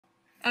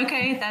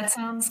Okay, that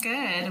sounds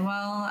good.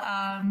 Well,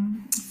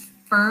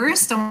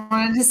 first, I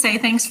wanted to say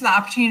thanks for the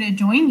opportunity to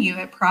join you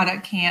at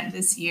Product Camp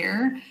this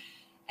year.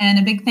 And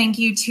a big thank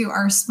you to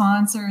our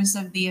sponsors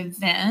of the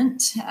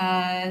event.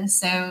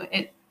 So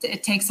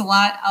it takes a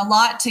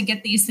lot to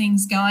get these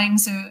things going.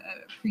 So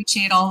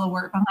appreciate all the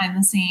work behind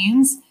the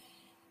scenes.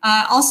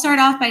 I'll start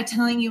off by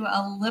telling you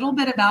a little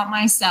bit about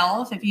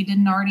myself if you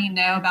didn't already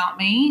know about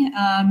me.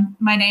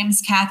 My name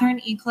is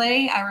Kathryn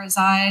Ikle. I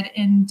reside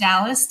in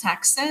Dallas,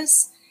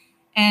 Texas,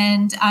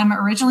 and I'm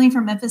originally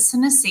from Memphis,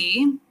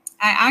 Tennessee.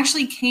 I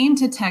actually came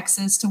to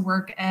Texas to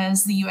work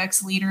as the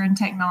UX leader in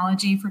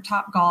technology for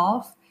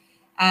Topgolf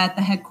at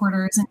the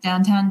headquarters in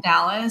downtown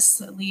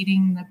Dallas,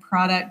 leading the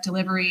product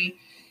delivery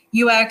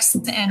UX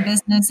and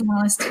business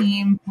analyst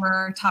team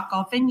for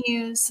Topgolf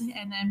venues.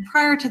 And then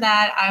prior to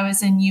that, I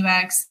was in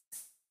UX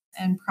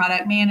and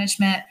product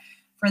management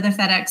for the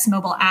FedEx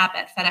mobile app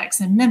at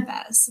FedEx in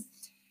Memphis.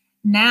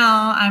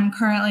 Now I'm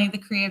currently the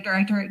creative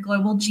director at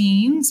Global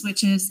Genes,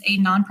 which is a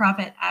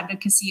nonprofit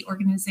advocacy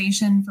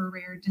organization for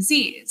rare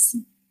disease.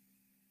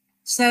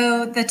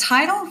 So the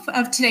title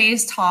of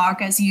today's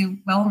talk, as you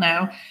well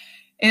know,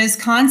 is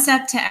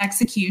Concept to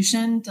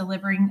Execution,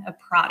 Delivering a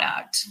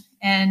Product.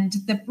 And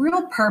the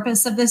real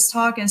purpose of this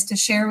talk is to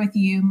share with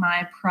you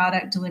my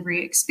product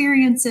delivery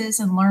experiences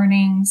and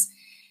learnings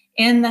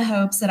in the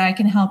hopes that I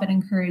can help and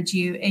encourage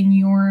you in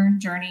your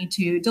journey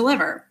to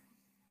deliver.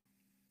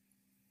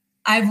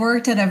 I've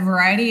worked at a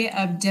variety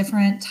of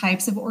different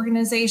types of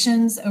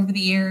organizations over the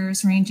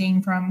years,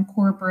 ranging from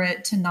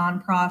corporate to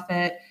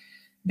nonprofit,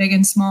 big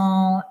and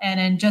small. And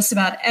in just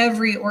about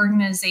every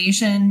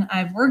organization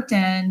I've worked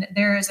in,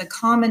 there is a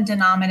common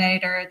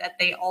denominator that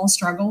they all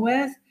struggle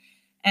with,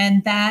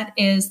 and that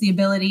is the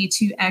ability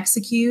to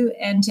execute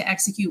and to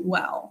execute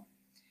well.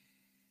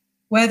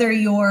 Whether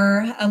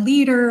you're a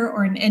leader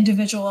or an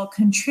individual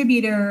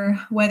contributor,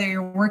 whether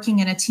you're working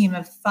in a team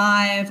of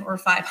 5 or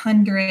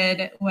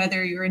 500,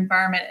 whether your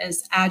environment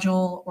is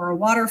agile or a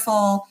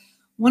waterfall,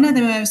 one of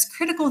the most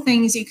critical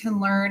things you can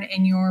learn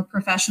in your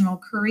professional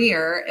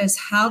career is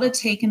how to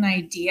take an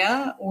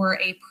idea or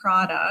a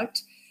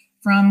product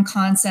from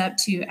concept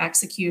to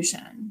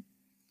execution.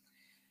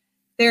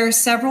 There are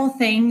several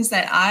things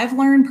that I've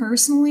learned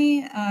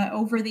personally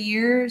over the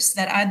years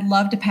that I'd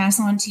love to pass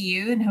on to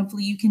you, and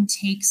hopefully you can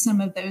take some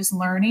of those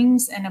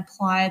learnings and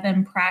apply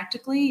them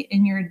practically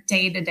in your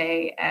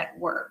day-to-day at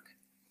work.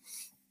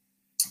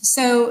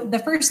 So the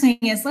first thing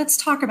is, let's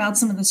talk about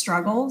some of the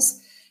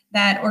struggles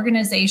that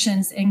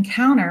organizations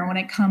encounter when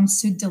it comes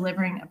to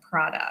delivering a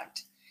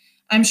product.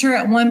 I'm sure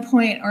at one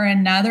point or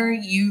another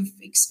you've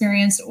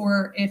experienced,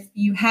 or if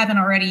you haven't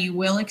already, you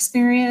will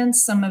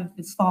experience some of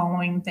the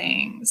following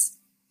things.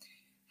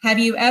 Have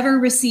you ever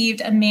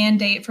received a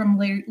mandate from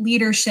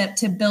leadership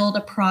to build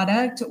a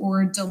product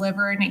or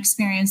deliver an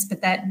experience,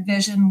 but that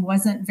vision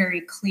wasn't very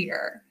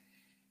clear?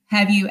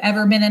 Have you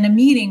ever been in a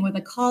meeting with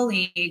a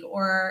colleague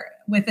or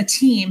with a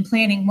team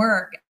planning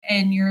work,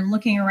 and you're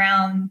looking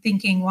around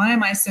thinking, why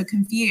am I so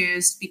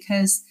confused?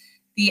 Because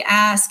the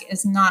ask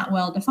is not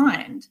well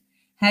defined.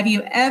 Have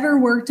you ever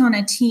worked on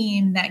a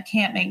team that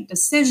can't make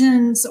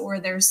decisions, or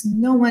there's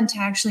no one to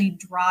actually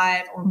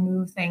drive or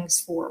move things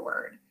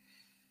forward?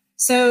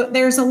 So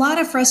there's a lot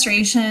of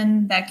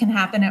frustration that can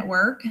happen at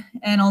work,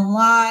 and a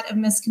lot of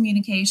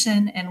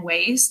miscommunication and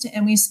waste.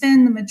 And we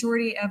spend the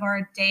majority of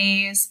our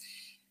days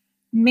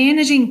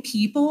managing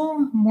people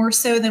more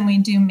so than we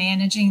do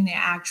managing the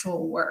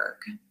actual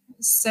work.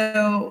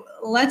 So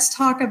let's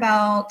talk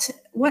about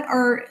what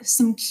are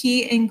some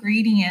key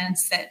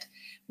ingredients that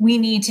we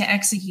need to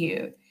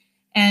execute,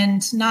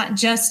 and not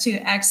just to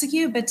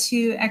execute, but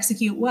to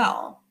execute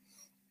well.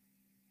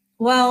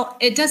 Well,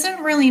 it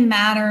doesn't really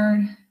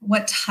matter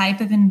what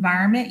type of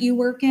environment you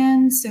work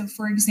in. So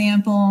for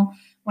example,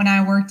 when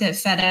I worked at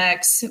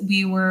FedEx,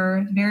 we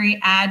were very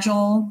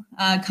agile,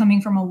 coming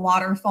from a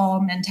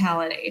waterfall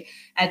mentality.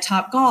 At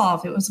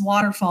Topgolf, it was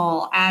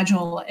waterfall,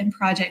 agile, and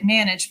project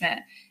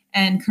management.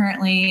 And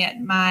currently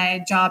at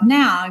my job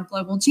now at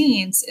Global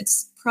Genes,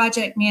 it's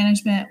project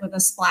management with a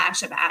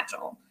splash of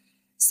agile.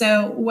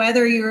 So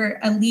whether you're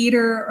a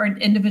leader or an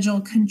individual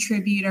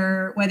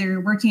contributor, whether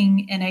you're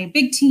working in a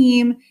big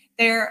team,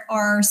 there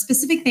are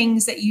specific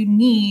things that you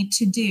need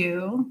to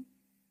do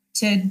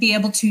to be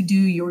able to do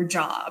your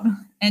job.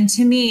 And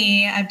to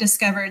me, I've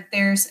discovered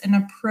there's an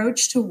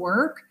approach to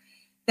work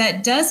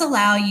that does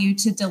allow you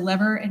to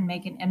deliver and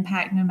make an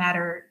impact no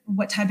matter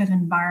what type of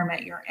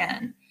environment you're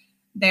in.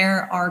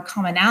 There are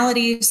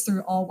commonalities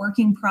through all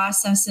working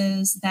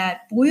processes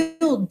that,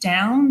 boiled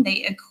down,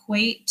 they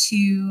equate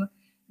to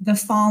the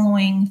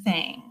following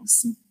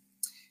things.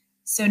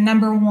 So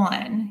number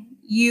one,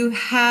 you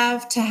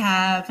have to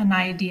have an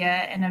idea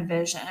and a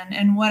vision.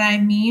 And what I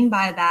mean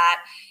by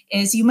that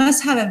is you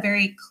must have a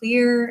very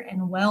clear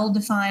and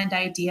well-defined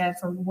idea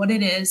for what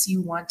it is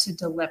you want to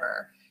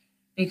deliver.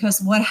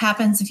 Because what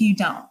happens if you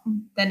don't?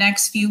 The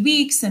next few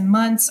weeks and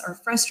months are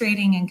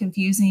frustrating and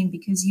confusing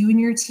because you and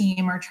your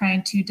team are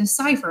trying to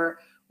decipher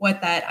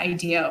what that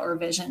idea or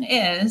vision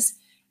is.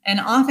 And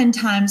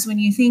oftentimes when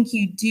you think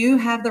you do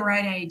have the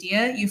right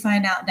idea, you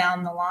find out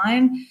down the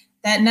line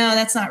that no,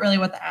 that's not really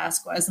what the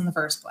ask was in the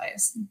first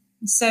place.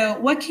 So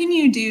what can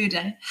you do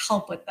to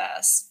help with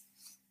this?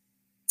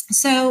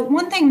 So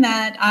one thing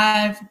that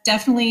I've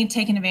definitely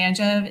taken advantage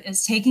of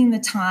is taking the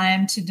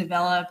time to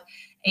develop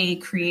a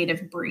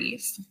creative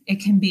brief.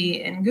 It can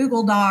be in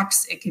Google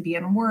Docs, it could be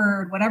in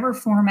Word, whatever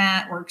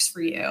format works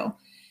for you.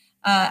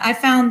 I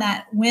found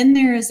that when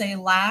there is a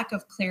lack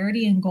of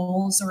clarity in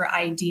goals or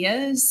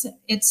ideas,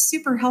 it's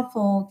super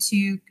helpful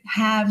to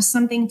have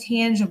something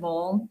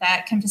tangible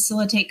that can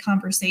facilitate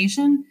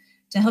conversation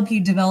to help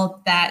you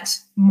develop that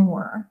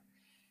more.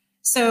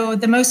 So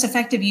the most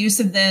effective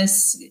use of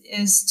this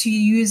is to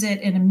use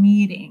it in a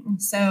meeting.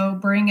 So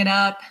bring it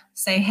up,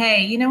 say,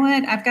 hey, you know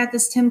what? I've got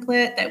this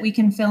template that we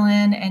can fill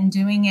in, and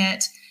doing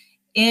it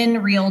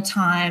in real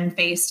time,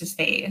 face to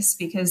face,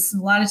 because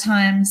a lot of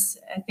times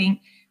I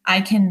think I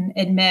can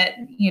admit,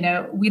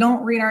 we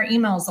don't read our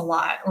emails a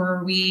lot,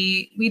 or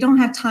we don't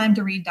have time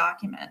to read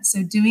documents.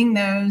 So doing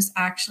those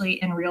actually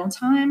in real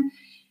time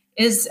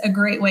is a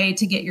great way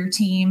to get your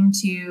team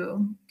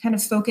to kind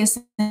of focus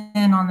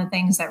in on the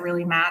things that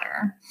really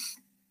matter.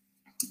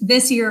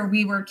 This year,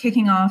 we were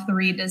kicking off the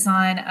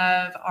redesign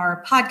of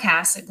our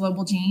podcast at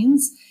Global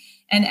Genes,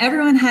 and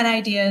everyone had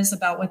ideas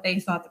about what they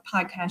thought the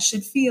podcast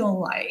should feel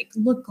like,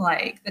 look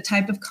like, the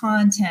type of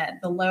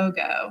content, the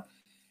logo.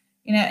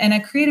 And a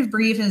creative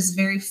brief is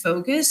very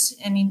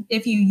focused. I mean,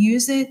 if you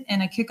use it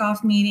in a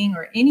kickoff meeting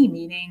or any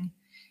meeting,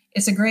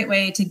 it's a great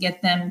way to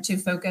get them to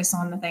focus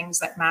on the things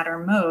that matter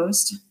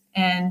most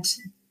and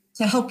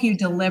to help you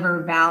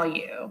deliver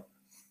value.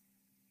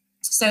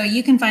 So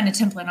you can find a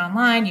template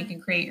online, you can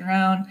create your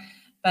own,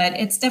 but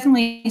it's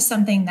definitely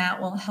something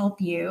that will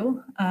help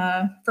you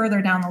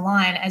further down the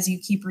line as you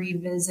keep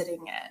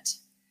revisiting it.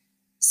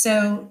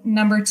 So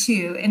number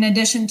 2, in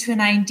addition to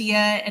an idea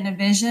and a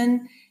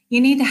vision, you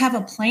need to have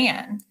a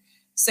plan.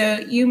 So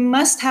you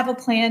must have a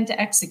plan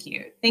to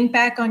execute. Think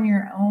back on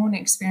your own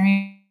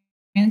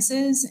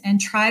experiences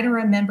and try to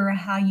remember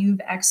how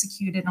you've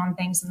executed on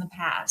things in the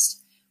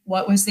past.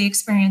 What was the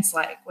experience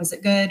like? Was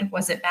it good?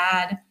 Was it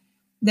bad?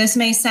 This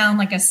may sound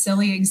like a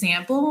silly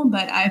example,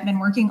 but I've been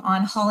working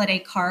on holiday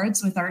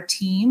cards with our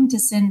team to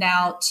send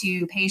out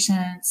to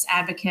patients,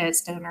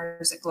 advocates,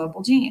 donors at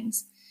Global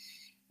Genes.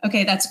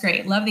 Okay, that's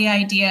great. Love the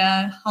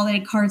idea.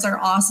 Holiday cards are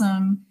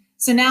awesome.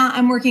 So now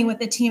I'm working with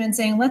the team and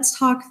saying, let's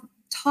talk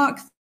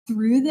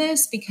through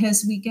this,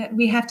 because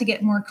we have to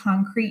get more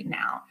concrete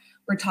now.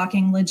 We're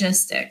talking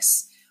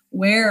logistics.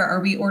 Where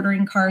are we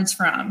ordering cards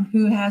from?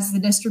 Who has the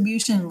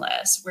distribution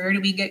list? Where do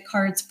we get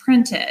cards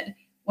printed?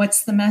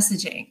 What's the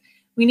messaging?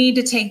 We need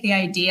to take the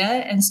idea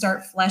and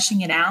start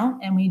fleshing it out.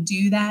 And we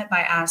do that by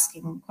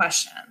asking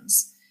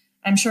questions.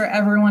 I'm sure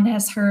everyone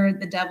has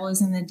heard the devil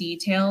is in the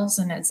details,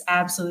 and it's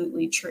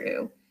absolutely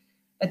true.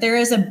 But there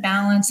is a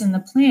balance in the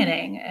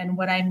planning. And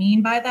what I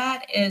mean by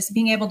that is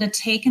being able to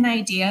take an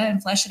idea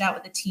and flesh it out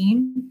with the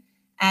team,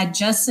 add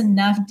just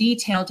enough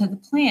detail to the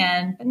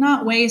plan, but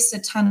not waste a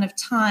ton of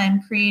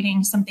time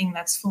creating something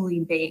that's fully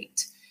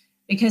baked.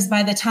 Because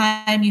by the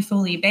time you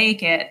fully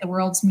bake it, the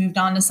world's moved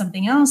on to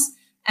something else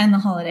and the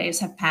holidays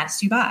have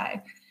passed you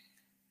by.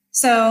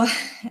 So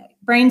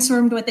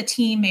brainstormed with the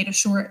team, made a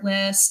short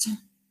list.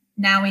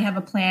 Now we have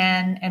a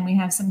plan and we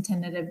have some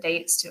tentative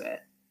dates to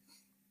it.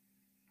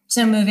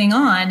 So moving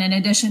on, in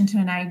addition to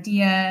an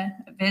idea,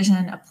 a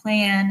vision, a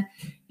plan,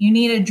 you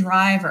need a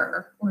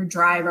driver or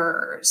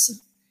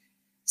drivers.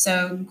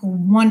 So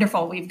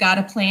wonderful, we've got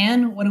a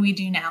plan. What do we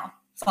do now?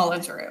 Follow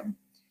through.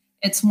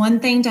 It's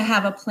one thing to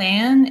have a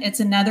plan. It's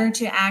another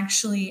to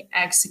actually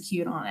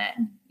execute on it.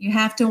 You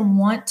have to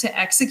want to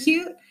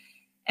execute.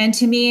 And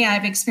to me,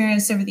 I've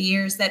experienced over the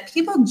years that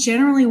people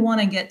generally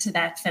want to get to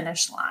that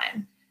finish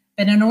line.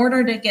 But in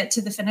order to get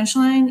to the finish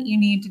line, you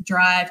need to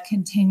drive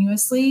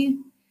continuously.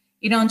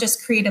 You don't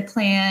just create a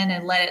plan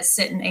and let it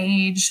sit and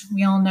age.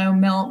 We all know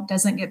milk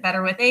doesn't get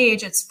better with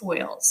age, it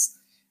spoils.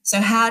 So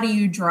how do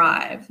you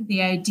drive?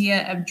 The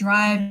idea of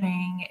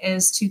driving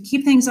is to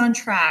keep things on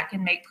track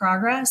and make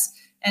progress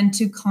and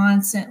to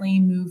constantly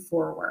move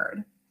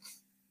forward.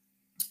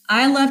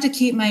 I love to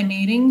keep my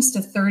meetings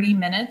to 30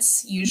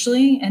 minutes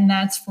usually, and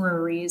that's for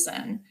a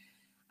reason.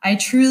 I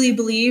truly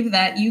believe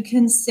that you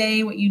can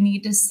say what you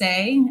need to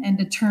say and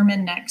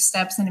determine next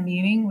steps in a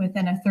meeting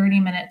within a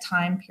 30-minute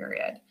time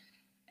period.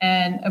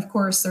 And of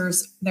course,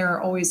 there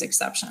are always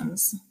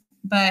exceptions.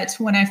 But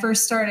when I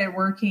first started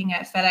working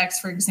at FedEx,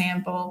 for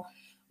example,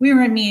 we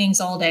were in meetings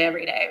all day,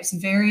 every day. It was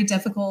very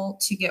difficult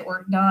to get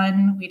work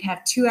done. We'd have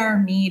 2-hour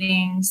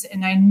meetings.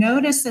 And I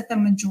noticed that the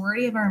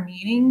majority of our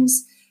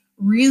meetings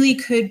really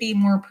could be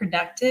more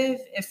productive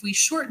if we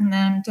shorten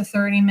them to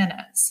 30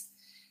 minutes.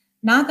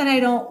 Not that I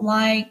don't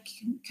like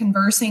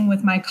conversing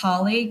with my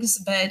colleagues,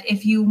 but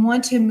if you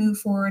want to move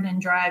forward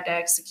and drive to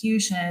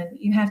execution,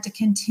 you have to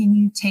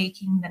continue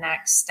taking the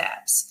next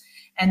steps.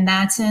 And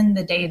that's in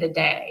the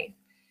day-to-day.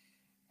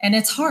 And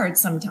it's hard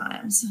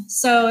sometimes.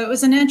 So it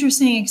was an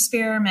interesting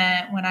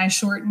experiment when I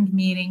shortened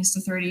meetings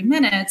to 30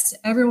 minutes.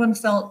 Everyone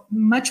felt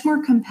much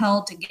more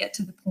compelled to get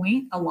to the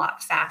point a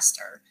lot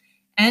faster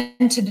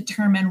and to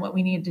determine what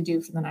we needed to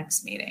do for the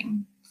next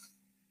meeting.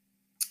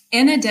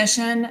 In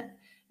addition,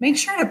 make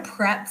sure to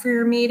prep for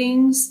your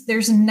meetings.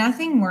 There's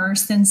nothing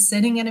worse than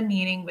sitting in a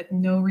meeting with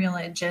no real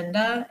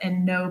agenda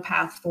and no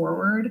path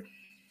forward.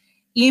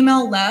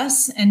 Email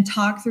less and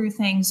talk through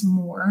things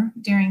more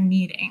during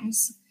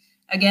meetings.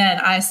 Again,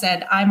 I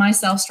said I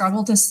myself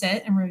struggle to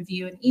sit and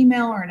review an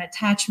email or an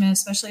attachment,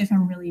 especially if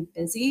I'm really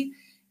busy.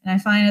 And I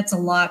find it's a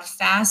lot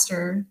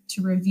faster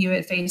to review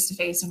it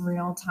face-to-face in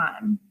real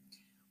time.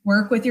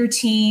 Work with your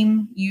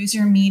team, use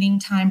your meeting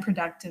time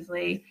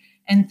productively,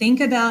 and think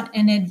about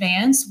in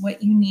advance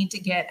what you need to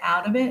get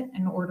out of it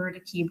in order to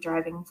keep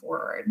driving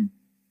forward.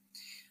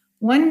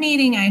 One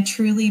meeting I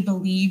truly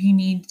believe you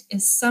need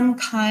is some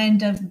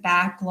kind of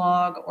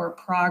backlog or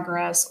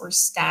progress or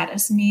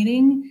status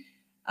meeting.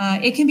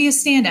 It can be a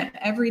stand-up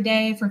every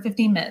day for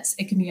 15 minutes.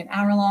 It can be an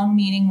hour-long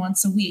meeting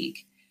once a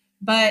week.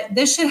 But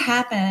this should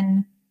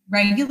happen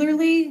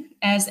regularly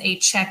as a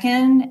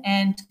check-in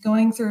and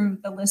going through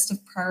the list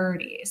of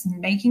priorities and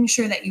making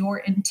sure that you're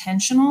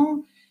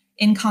intentional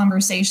in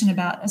conversation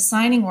about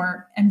assigning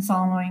work and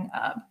following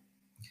up.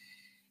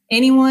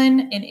 Anyone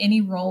in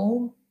any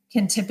role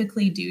can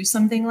typically do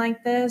something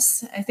like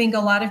this. I think a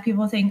lot of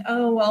people think,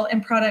 oh, well,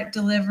 in product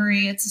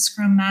delivery, it's a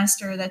Scrum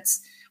Master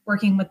that's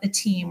working with the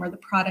team or the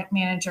product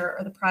manager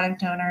or the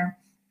product owner.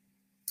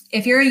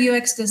 If you're a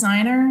UX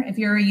designer, if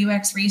you're a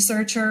UX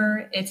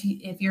researcher, if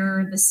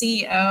you're the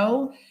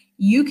CEO,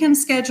 you can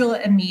schedule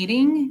a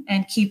meeting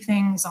and keep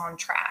things on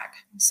track.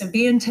 So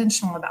be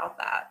intentional about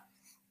that.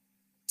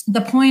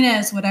 The point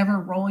is, whatever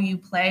role you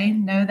play,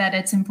 know that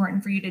it's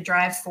important for you to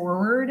drive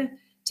forward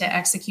to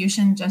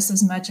execution just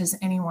as much as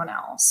anyone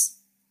else.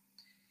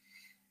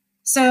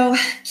 So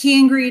key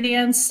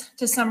ingredients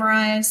to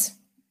summarize: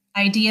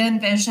 idea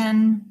and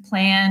vision,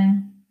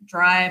 plan,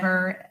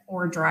 driver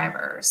or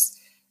drivers.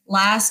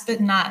 Last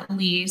but not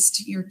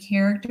least, your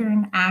character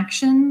and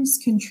actions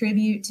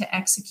contribute to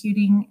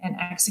executing and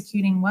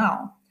executing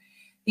well.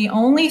 The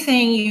only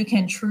thing you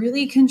can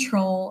truly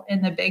control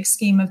in the big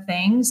scheme of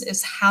things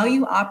is how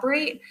you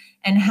operate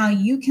and how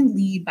you can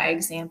lead by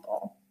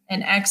example.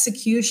 And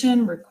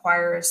execution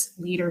requires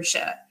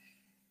leadership,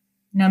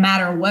 no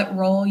matter what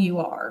role you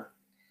are.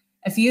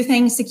 A few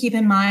things to keep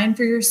in mind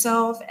for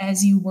yourself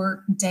as you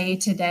work day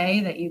to day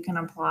that you can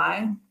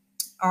apply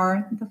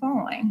are the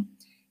following.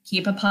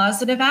 Keep a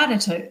positive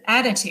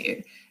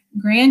attitude.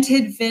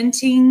 Granted,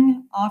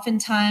 venting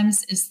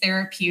oftentimes is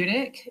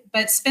therapeutic,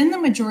 but spend the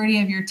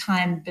majority of your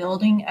time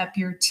building up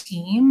your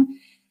team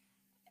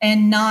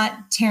and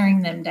not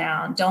tearing them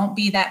down. Don't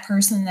be that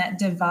person that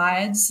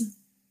divides,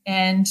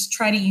 and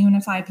try to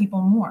unify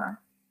people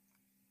more.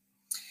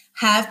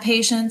 Have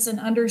patience and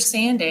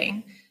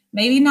understanding.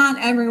 Maybe not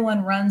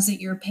everyone runs at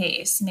your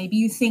pace. Maybe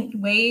you think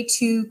way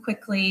too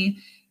quickly,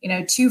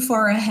 too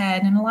far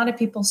ahead, and a lot of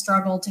people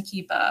struggle to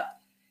keep up.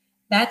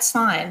 That's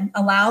fine.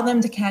 Allow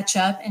them to catch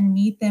up and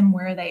meet them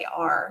where they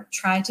are.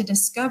 Try to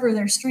discover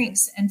their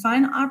strengths and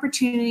find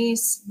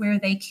opportunities where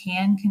they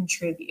can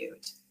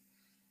contribute.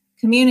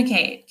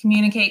 Communicate,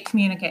 communicate,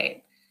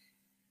 communicate.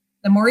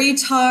 The more you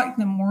talk,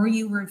 the more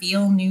you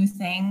reveal new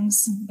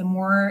things, the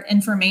more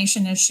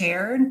information is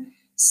shared.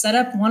 Set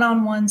up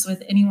one-on-ones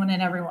with anyone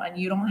and everyone.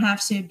 You don't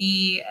have to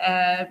be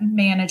a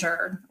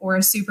manager or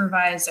a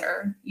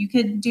supervisor. You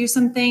could do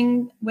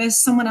something with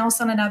someone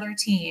else on another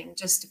team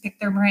just to pick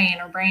their brain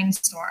or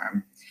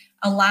brainstorm.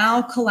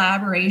 Allow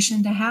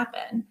collaboration to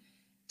happen.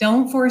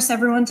 Don't force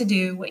everyone to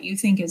do what you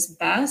think is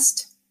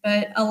best,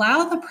 but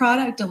allow the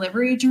product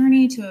delivery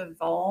journey to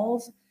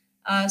evolve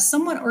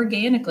somewhat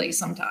organically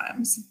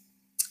sometimes.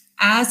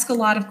 Ask a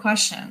lot of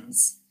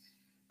questions.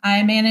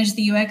 I managed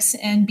the UX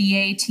and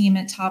BA team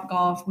at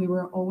Topgolf. We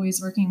were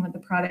always working with the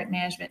product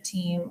management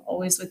team,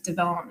 always with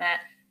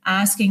development,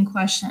 asking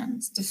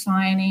questions,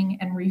 defining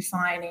and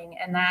refining,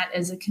 and that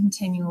is a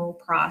continual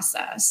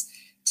process.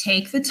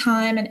 Take the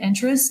time and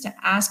interest to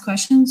ask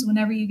questions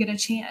whenever you get a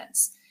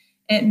chance.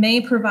 It may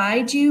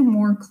provide you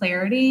more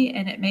clarity,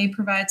 and it may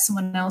provide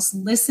someone else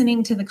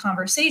listening to the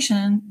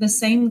conversation the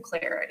same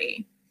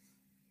clarity.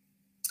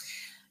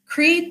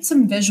 Create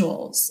some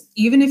visuals,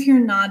 even if you're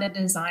not a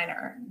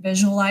designer.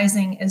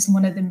 Visualizing is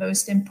one of the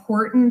most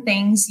important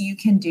things you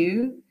can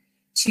do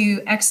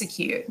to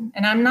execute.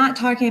 And I'm not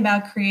talking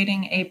about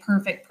creating a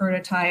perfect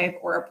prototype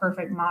or a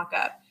perfect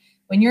mock-up.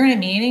 When you're in a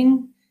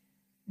meeting,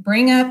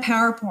 bring up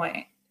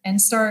PowerPoint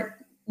and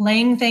start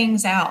laying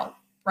things out.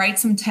 Write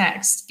some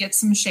text, get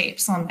some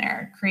shapes on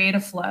there, create a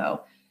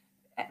flow.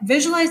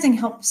 Visualizing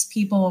helps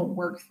people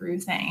work through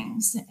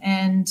things.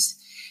 And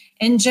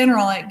in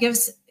general, it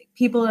gives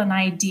people an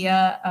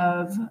idea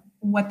of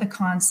what the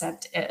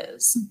concept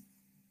is.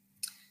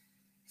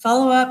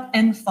 Follow up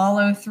and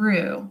follow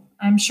through.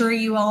 I'm sure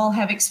you all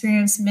have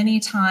experienced many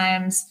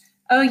times,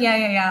 oh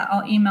yeah,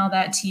 I'll email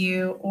that to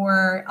you,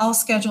 or I'll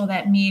schedule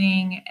that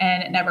meeting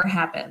and it never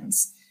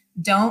happens.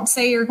 Don't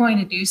say you're going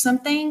to do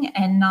something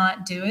and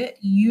not do it.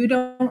 You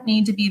don't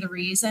need to be the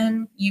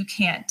reason you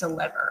can't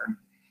deliver.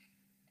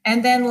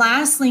 And then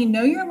lastly,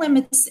 know your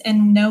limits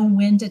and know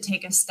when to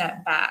take a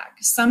step back.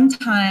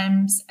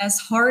 Sometimes, as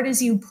hard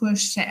as you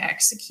push to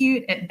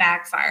execute, it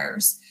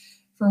backfires.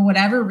 For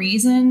whatever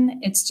reason,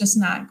 it's just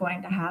not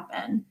going to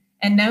happen.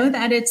 And know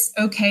that it's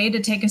okay to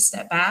take a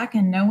step back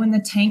and know when the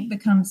tank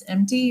becomes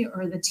empty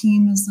or the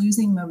team is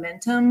losing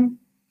momentum.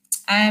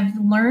 I've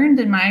learned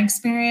in my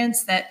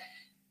experience that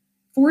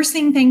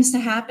forcing things to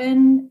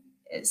happen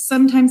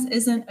sometimes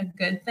isn't a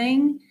good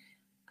thing.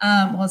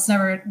 Well, it's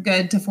never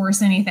good to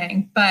force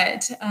anything,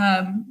 but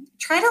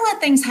try to let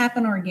things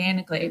happen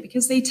organically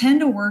because they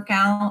tend to work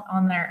out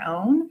on their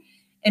own.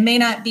 It may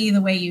not be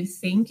the way you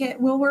think it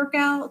will work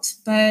out,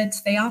 but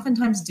they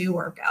oftentimes do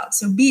work out.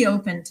 So be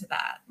open to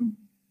that.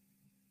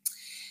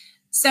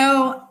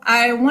 So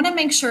I want to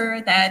make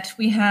sure that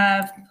we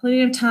have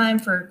plenty of time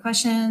for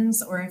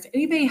questions, or if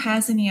anybody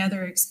has any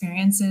other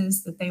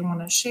experiences that they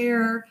want to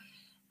share.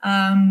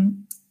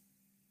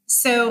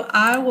 So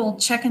I will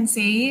check and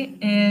see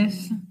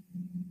if,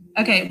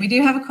 okay, we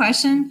do have a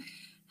question.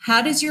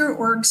 How does your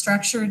org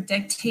structure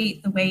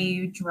dictate the way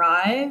you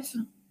drive?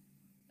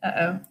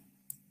 Uh-oh,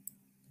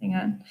 hang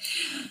on.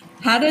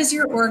 How does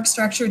your org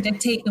structure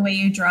dictate the way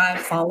you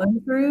drive follow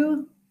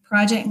through?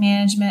 Project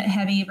management,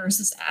 heavy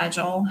versus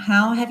agile.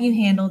 How have you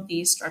handled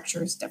these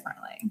structures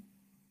differently?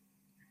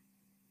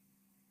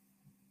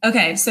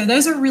 Okay, so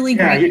those are really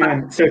great.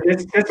 Yeah. So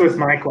this was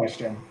my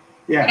question.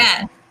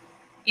 Yeah.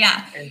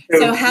 Yeah.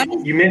 So how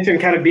you mentioned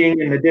kind of being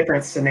in the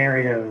different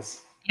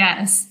scenarios.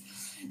 Yes.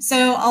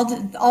 So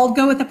I'll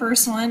go with the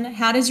first one.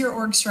 How does your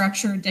org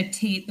structure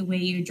dictate the way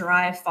you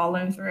drive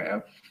follow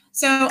through?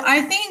 So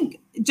I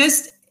think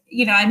just,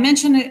 I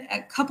mentioned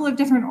a couple of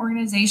different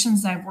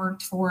organizations I've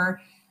worked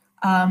for.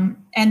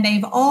 And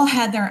they've all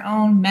had their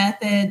own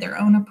method, their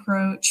own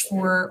approach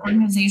for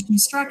organization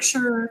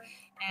structure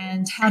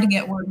and how to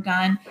get work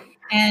done.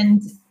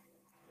 And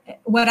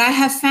what I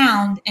have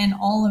found in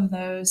all of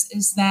those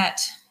is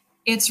that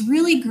it's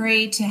really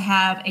great to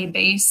have a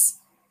base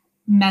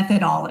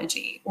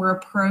methodology or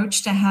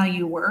approach to how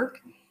you work.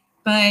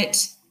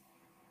 But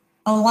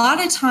a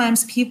lot of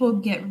times people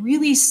get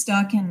really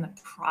stuck in the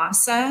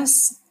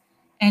process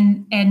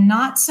and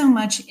not so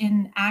much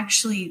in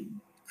actually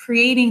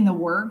creating the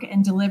work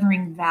and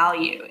delivering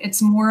value.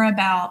 It's more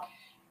about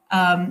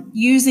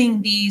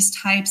using these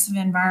types of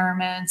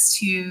environments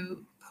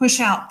to push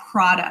out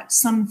product,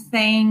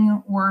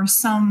 something or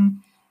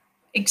some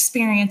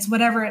experience,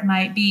 whatever it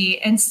might be,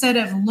 instead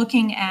of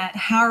looking at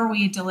how are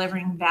we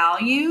delivering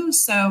value.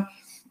 So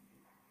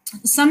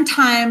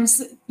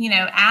sometimes,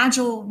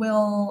 Agile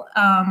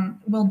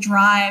will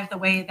drive the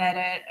way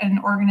that an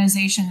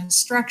organization is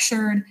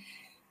structured,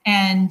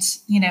 and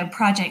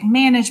project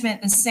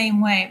management the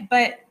same way,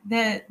 but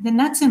the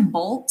nuts and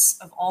bolts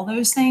of all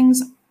those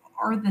things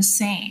are the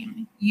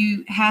same.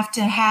 You have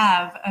to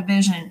have a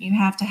vision, you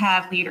have to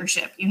have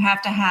leadership, you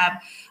have to have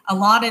a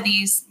lot of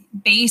these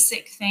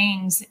basic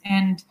things,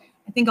 and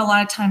I think a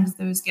lot of times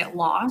those get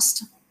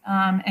lost,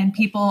 and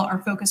people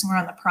are focused more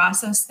on the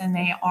process than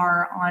they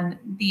are on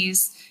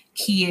these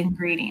key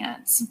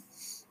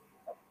ingredients.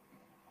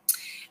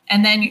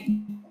 And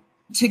then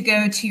to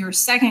go to your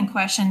second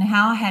question,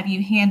 how have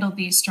you handled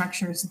these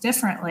structures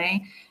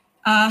differently?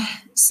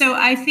 So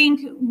I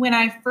think when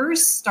I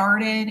first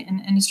started in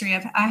the industry,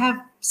 I have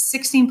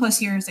 16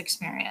 plus years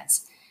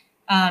experience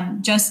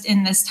just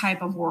in this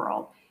type of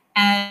world.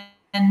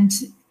 And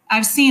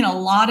I've seen a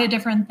lot of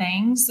different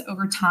things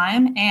over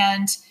time.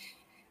 And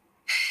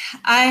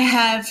I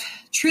have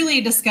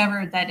truly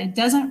discovered that it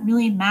doesn't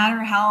really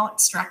matter how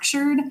it's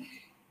structured.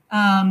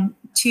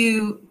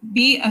 To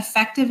be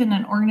effective in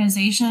an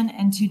organization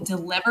and to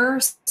deliver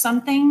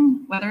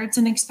something, whether it's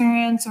an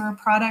experience or a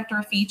product or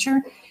a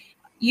feature,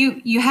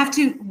 you have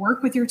to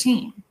work with your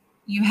team.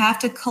 You have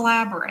to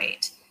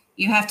collaborate.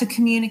 You have to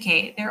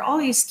communicate. There are all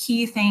these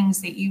key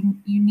things that you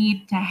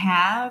need to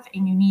have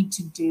and you need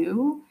to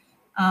do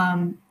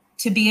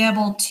to be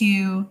able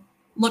to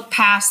look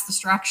past the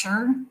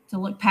structure, to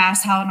look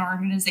past how an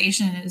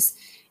organization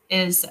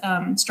is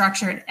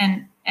structured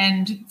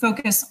and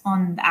focus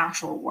on the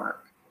actual work.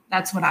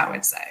 That's what I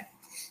would say.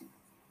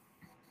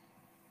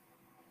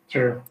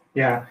 Sure.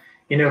 Yeah.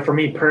 For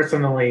me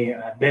personally,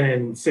 I've been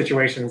in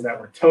situations that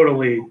were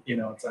totally,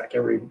 it's like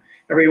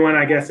everyone,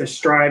 I guess, is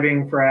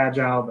striving for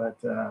Agile,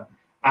 but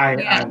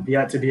I've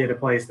yet to be at a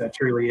place that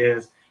truly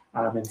is.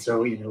 And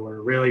so,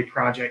 we're really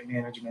project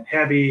management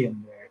heavy,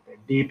 and they're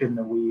deep in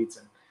the weeds.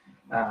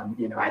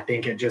 And, I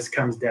think it just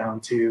comes down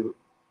to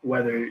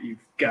whether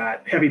you've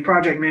got heavy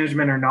project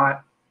management or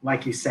not.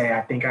 Like you say,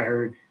 I think I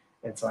heard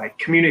it's like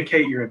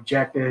communicate your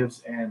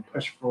objectives and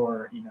push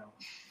for,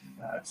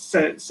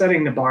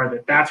 setting the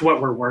bar that's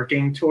what we're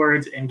working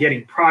towards, and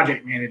getting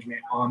project management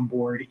on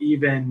board,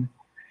 even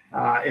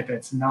if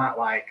it's not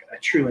like a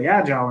truly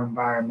agile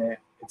environment,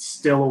 it's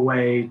still a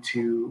way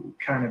to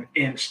kind of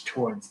inch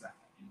towards that.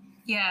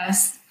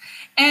 Yes.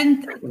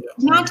 And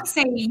not to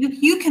say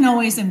you can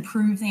always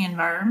improve the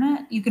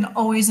environment, you can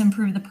always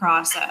improve the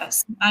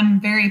process. I'm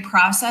very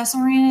process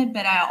oriented,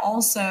 but I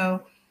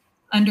also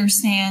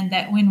understand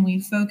that when we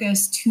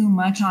focus too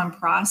much on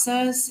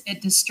process,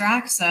 it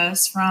distracts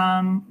us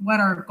from what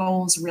our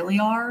goals really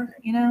are,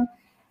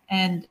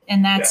 and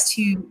that's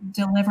to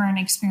deliver an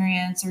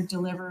experience or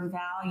deliver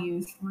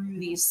value through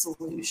these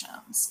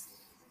solutions.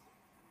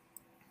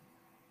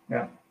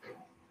 Yeah.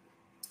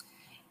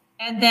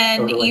 And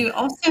then you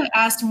also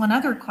asked one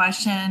other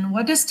question: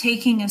 what does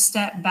taking a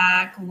step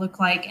back look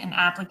like in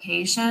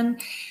application?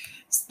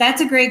 So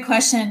that's a great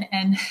question.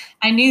 And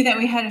I knew that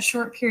we had a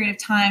short period of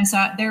time,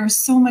 so there was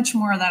so much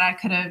more that I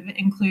could have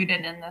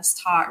included in this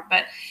talk.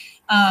 But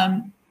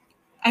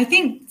I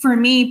think for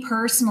me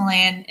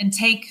personally, and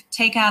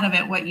take out of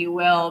it what you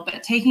will,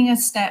 but taking a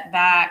step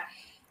back.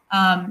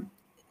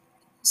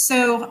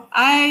 So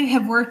I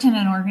have worked in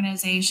an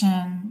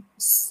organization,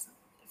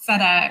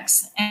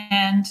 FedEx,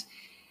 and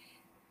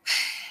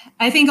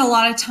I think a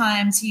lot of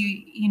times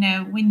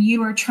when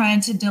you are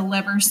trying to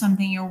deliver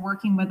something, you're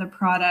working with a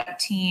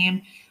product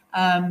team,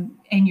 and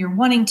you're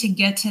wanting to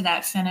get to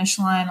that finish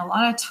line. A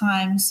lot of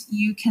times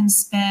you can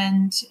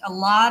spend a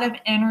lot of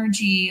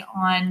energy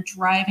on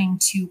driving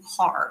too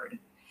hard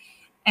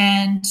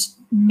and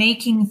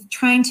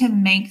trying to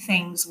make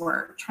things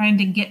work, trying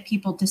to get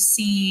people to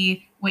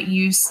see what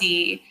you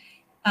see.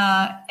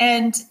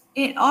 And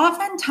it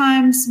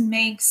oftentimes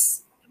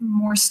makes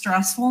more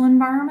stressful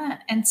environment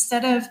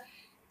instead of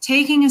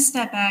taking a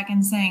step back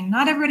and saying,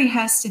 not everybody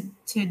has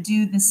to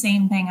do the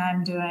same thing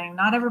I'm doing.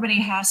 Not everybody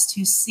has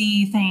to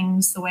see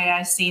things the way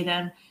I see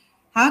them.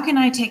 How can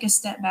I take a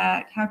step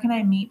back? How can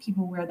I meet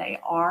people where they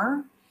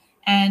are?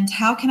 And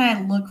how can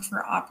I look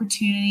for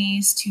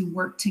opportunities to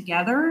work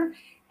together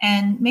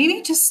and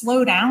maybe just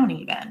slow down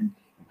even,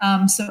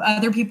 so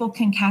other people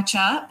can catch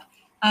up?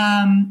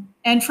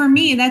 And for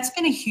me, that's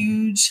been a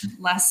huge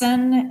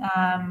lesson,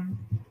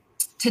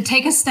 to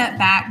take a step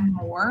back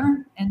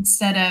more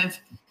instead of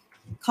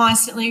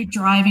constantly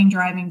driving,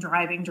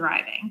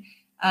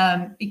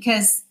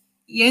 because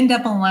you end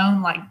up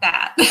alone like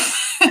that.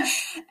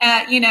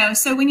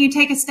 So when you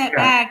take a step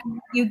back,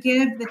 you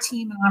give the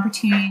team an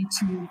opportunity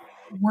to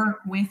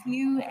work with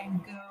you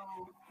and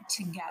go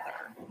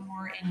together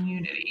more in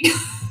unity.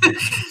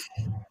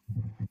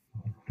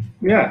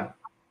 Yeah,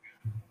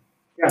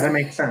 that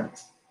makes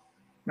sense.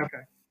 Okay.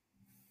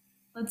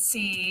 Let's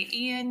see.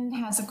 Ian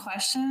has a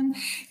question.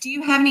 Do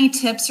you have any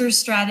tips or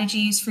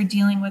strategies for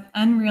dealing with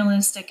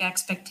unrealistic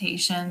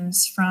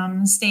expectations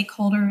from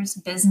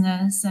stakeholders,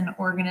 business, and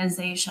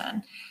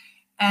organization?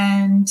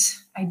 And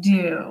I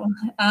do.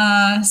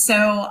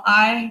 So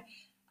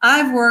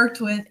I've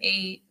worked with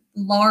a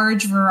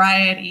large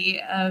variety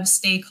of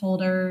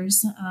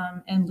stakeholders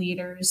and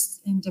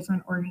leaders in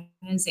different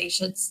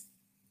organizations.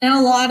 And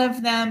a lot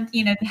of them,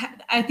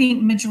 I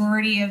think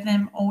majority of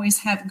them always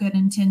have good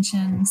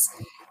intentions.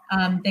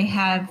 They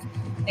have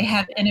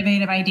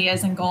innovative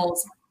ideas and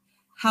goals.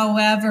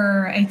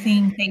 However, I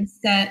think they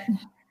set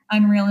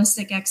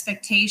unrealistic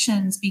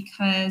expectations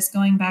because,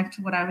 going back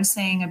to what I was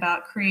saying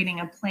about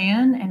creating a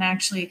plan and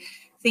actually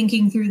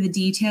thinking through the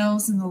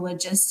details and the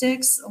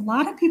logistics, a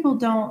lot of people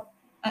don't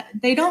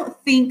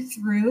think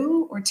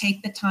through or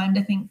take the time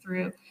to think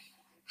through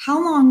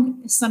how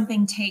long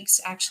something takes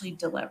to actually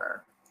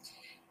deliver.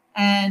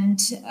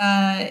 And,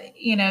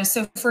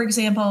 so for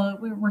example,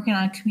 we were working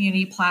on a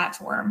community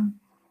platform,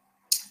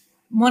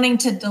 wanting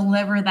to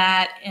deliver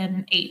that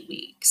in 8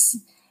 weeks.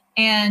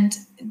 And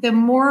the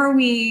more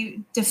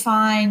we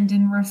defined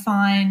and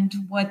refined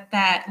what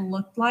that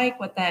looked like,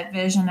 what that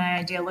vision and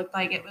idea looked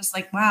like, it was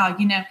like, wow,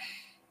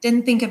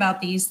 didn't think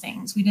about these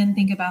things. We didn't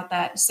think about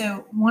that.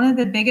 So one of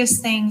the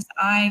biggest things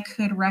I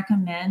could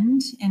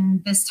recommend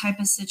in this type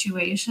of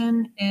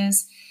situation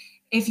is,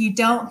 if you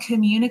don't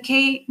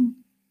communicate,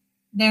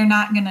 they're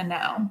not going to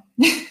know.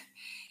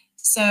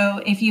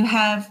 So if you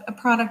have a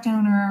product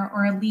owner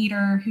or a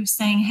leader who's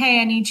saying,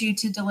 hey, I need you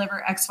to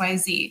deliver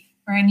XYZ,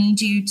 or I need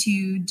you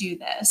to do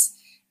this.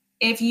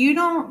 If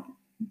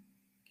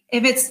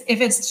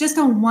it's just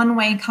a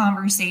one-way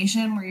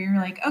conversation where you're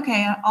like,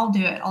 okay, I'll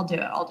do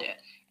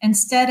it.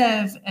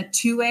 Instead of a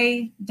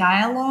two-way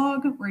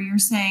dialogue where you're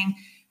saying,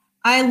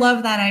 I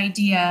love that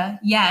idea.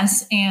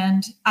 Yes.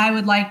 And I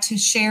would like to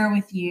share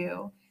with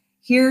you,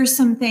 here's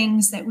some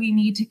things that we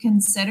need to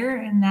consider,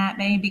 and that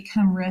may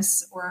become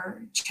risks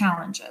or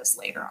challenges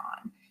later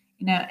on.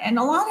 And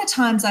a lot of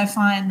times I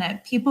find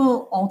that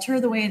people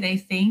alter the way they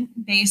think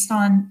based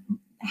on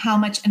how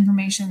much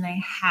information they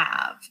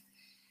have.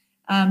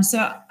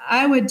 So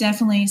I would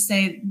definitely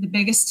say the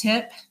biggest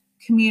tip: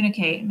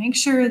 communicate. Make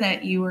sure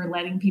that you are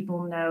letting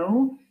people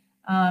know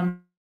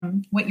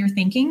what you're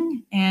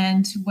thinking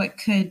and what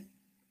could.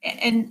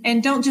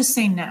 And don't just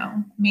say no.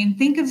 I mean,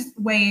 think of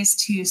ways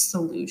to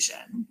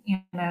solution.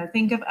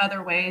 Think of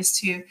other ways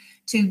to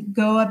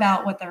go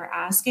about what they're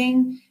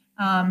asking,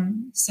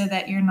 so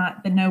that you're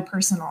not the no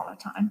person all the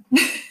time.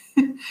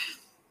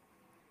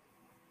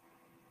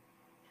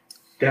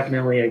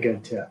 Definitely a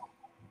good tip.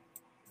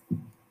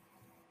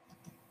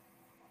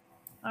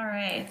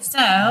 right.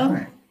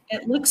 So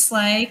it looks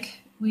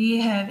like we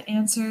have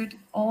answered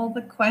all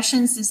the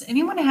questions. Does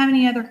anyone have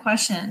any other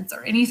questions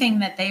or anything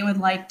that they would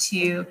like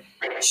to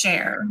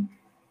share?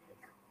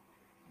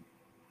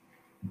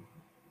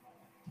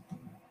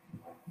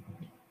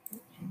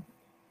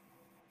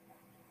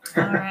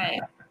 All right.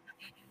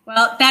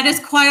 Well, that is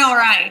quite all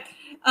right.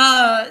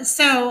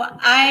 So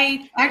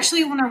I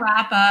actually want to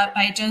wrap up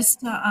by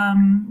just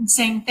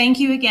saying thank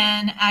you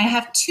again. I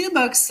have 2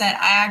 books that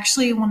I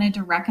actually wanted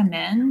to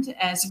recommend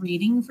as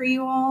reading for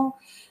you all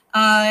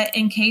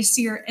in case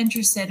you're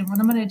interested. And what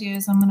I'm going to do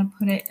is I'm going to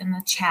put it in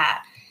the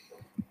chat.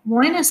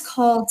 One is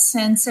called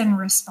Sense and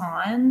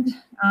Respond,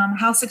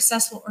 How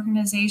Successful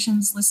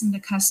Organizations Listen to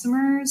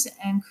Customers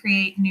and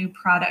Create New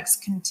Products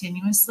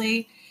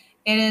Continuously.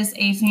 It is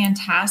a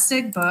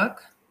fantastic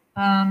book.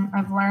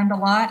 I've learned a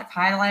lot,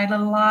 I've highlighted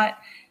a lot,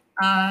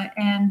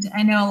 and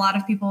I know a lot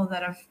of people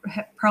that have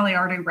probably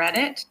already read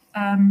it,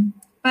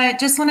 but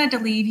just wanted to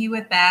leave you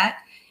with that.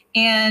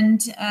 And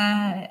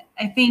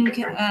I think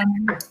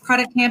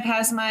Product Camp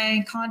has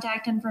my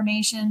contact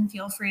information.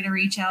 Feel free to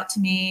reach out to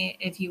me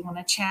if you want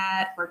to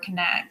chat or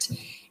connect.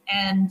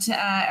 And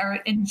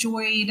I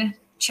enjoyed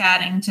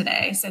chatting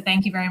today. So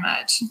thank you very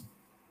much.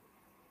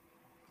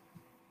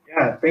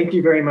 Yeah, thank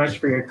you very much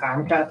for your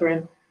time,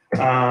 Kathryn.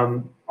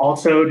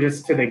 Also,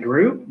 just to the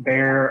group,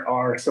 there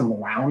are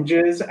some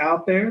lounges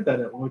out there that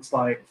it looks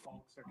like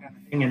folks are kind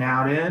of hanging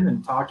out in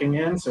and talking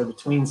in. So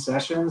between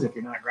sessions, if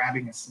you're not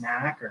grabbing a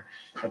snack or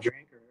a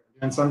drink or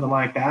doing something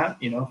like that,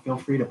 feel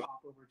free to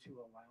pop over to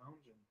a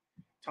lounge and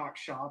talk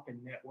shop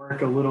and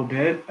network a little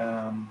bit.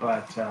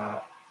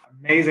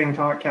 Amazing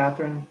talk,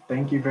 Kathryn.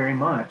 Thank you very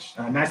much.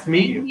 Nice to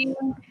meet you.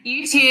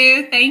 You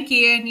too. Thank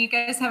you. And you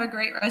guys have a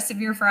great rest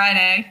of your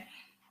Friday.